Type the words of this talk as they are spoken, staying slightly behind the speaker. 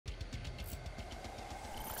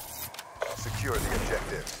Secure the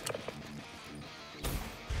objectives.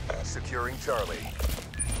 Securing Charlie.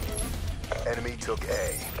 Enemy took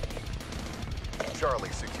A.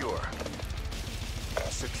 Charlie secure.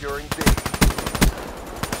 Securing B.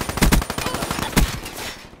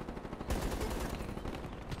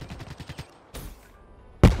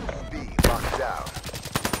 B locked down.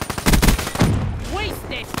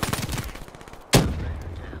 Wasted!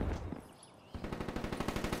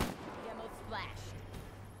 Demo splashed.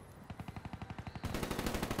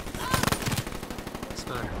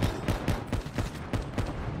 Sniper.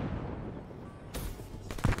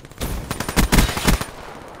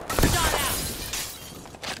 Shot out!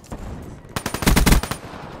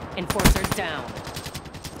 Enforcer down.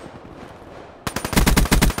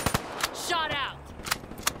 Shot out!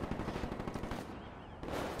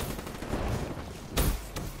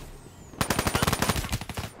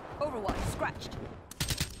 Overwatch scratched.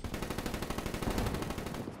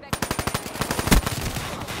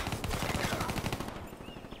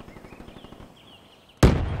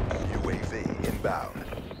 UAV inbound.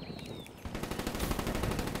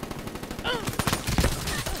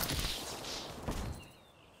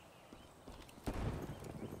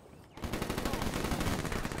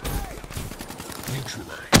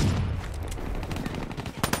 Neutralized.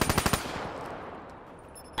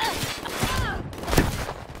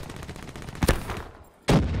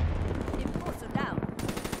 Enforcer down.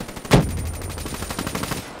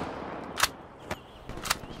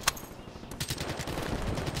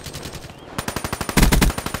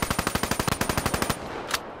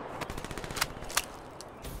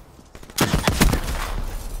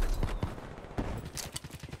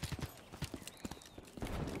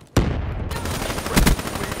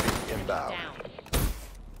 UAV inbound. Down.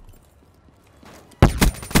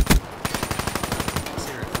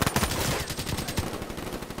 Zero.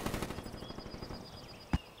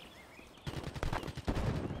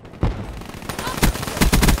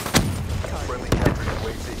 Friendly counter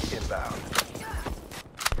UAV inbound.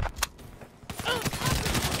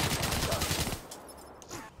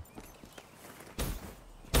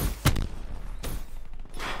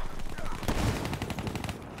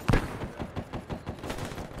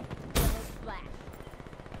 Splash.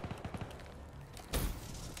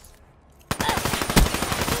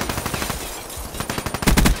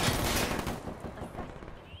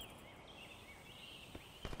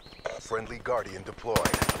 Friendly Guardian deployed.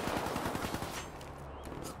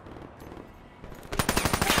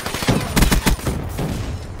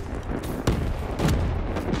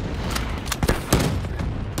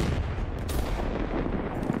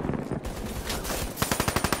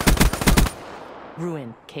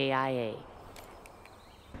 Ruin KIA.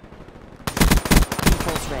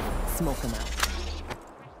 Impulse ready. Smoke them out.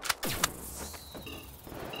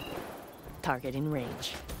 Target in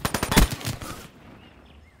range.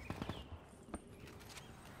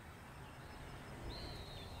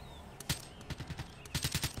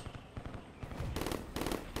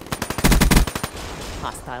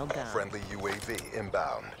 Hostile down. Friendly UAV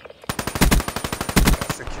inbound.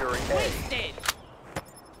 Securing A. Wasted!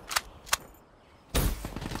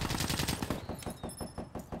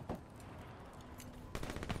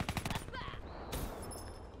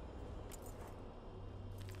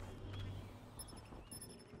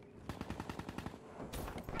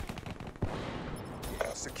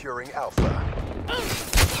 Securing Alpha.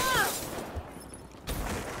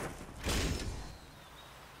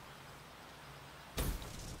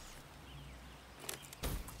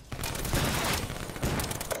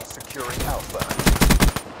 Securing Alpha.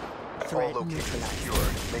 All Threat locations neutralized.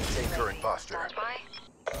 secured. Maintain current posture.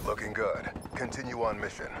 Standby. Looking good. Continue on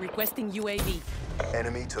mission. Requesting UAV.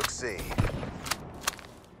 Enemy took C.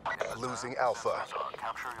 Losing Alpha.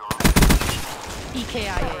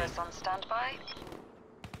 EKIA. Cerberus on standby.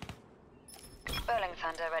 Burling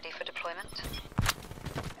Thunder ready for deployment.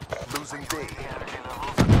 Losing B.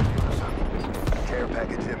 Care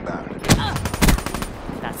package inbound.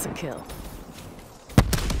 That's a kill.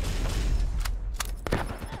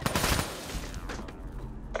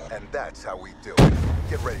 And that's how we do it.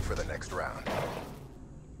 Get ready for the next round.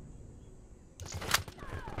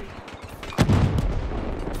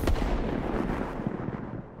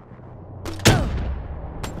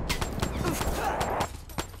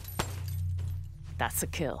 That's a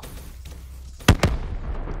kill.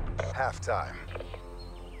 Halftime.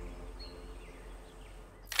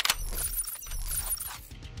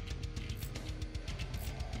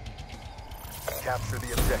 Capture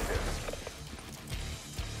the objective.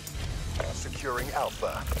 Securing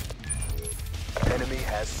Alpha. Enemy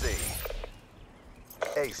has C.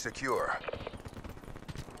 A secure.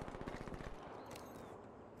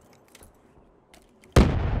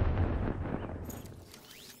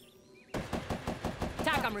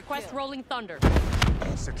 SATCOM, request rolling thunder.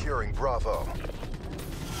 Securing Bravo.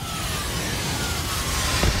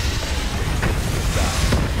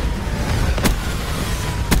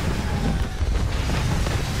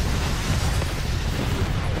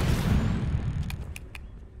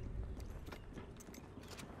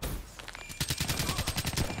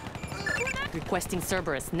 Requesting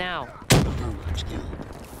Cerberus now.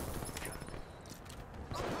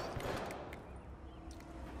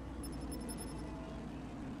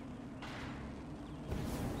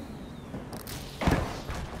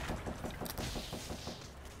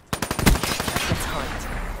 Let's hunt.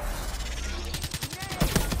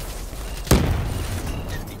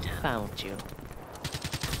 Found you.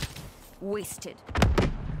 Wasted.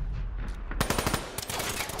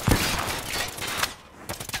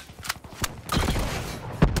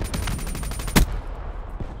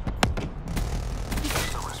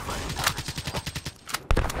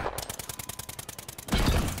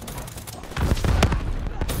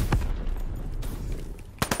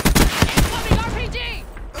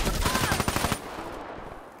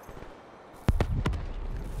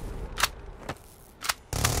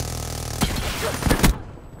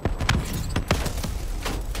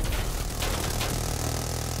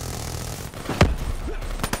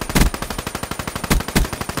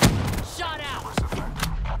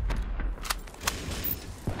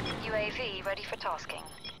 UAV ready for tasking.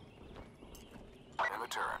 In the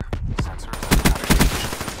turret. Sensors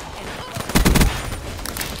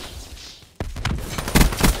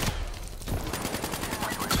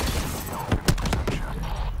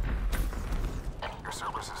Your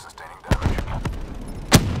Cerberus is sustaining damage.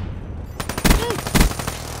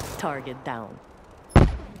 Target down.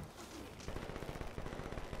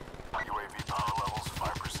 UAV power levels 5%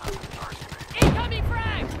 RTB. Incoming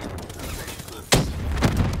frag!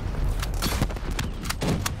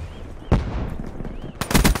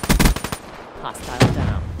 Hostile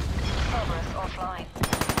down. Cerberus offline.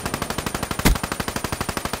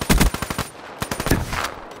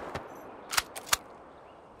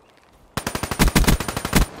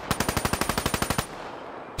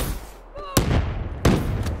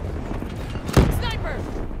 Sniper!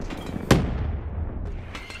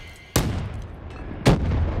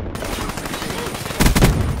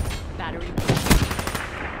 Battery.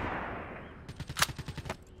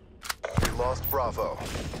 We lost Bravo.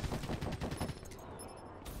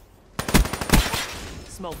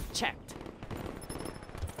 Smoke checked.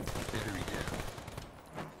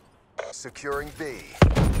 Securing B.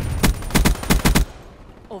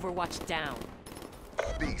 Overwatch down.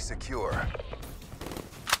 B secure.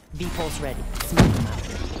 B pulse ready. Smoke them out.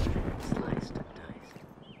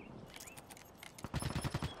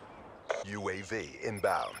 UAV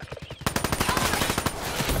inbound.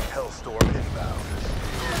 Hellstorm inbound.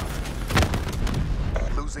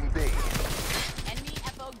 Losing B. Enemy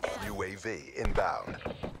FO down. UAV inbound.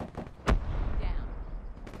 Down.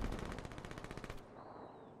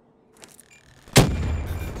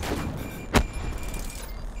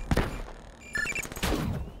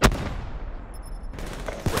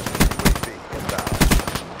 Friendly UAV inbound.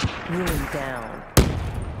 Ruin down.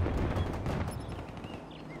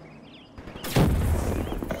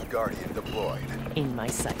 Guardian deployed. In my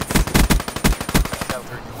sights.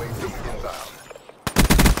 Counter UAV inbound.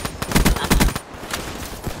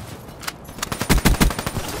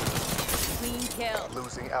 Clean kill.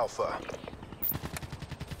 Losing Alpha.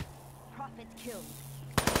 Prophet killed.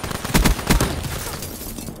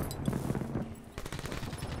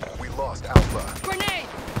 We lost Alpha. Grenade!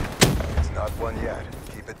 It's not one yet.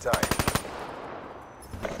 Keep it tight.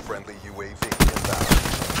 Friendly UAV inbound.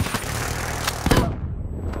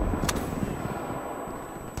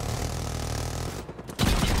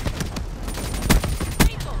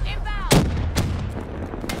 Lethal inbound!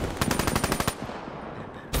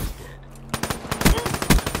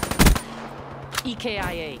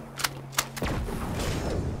 EKIA.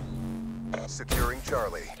 Securing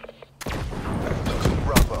Charlie.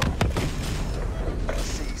 Bravo.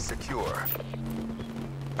 C secure.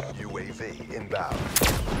 UAV inbound.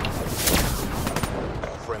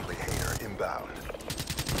 Friendly hater inbound.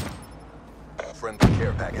 Friendly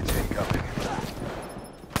care package incoming.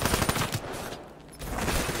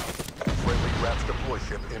 Friendly RAPS deploy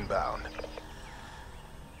ship inbound.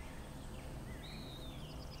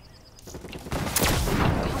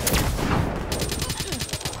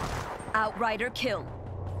 Outrider kill.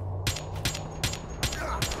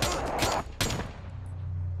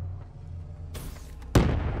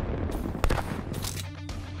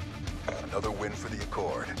 Another win for the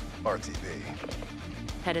Accord. RTB.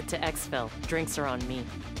 Headed to Exfil. Drinks are on me.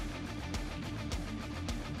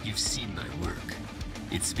 You've seen my work.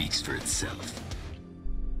 It speaks for itself.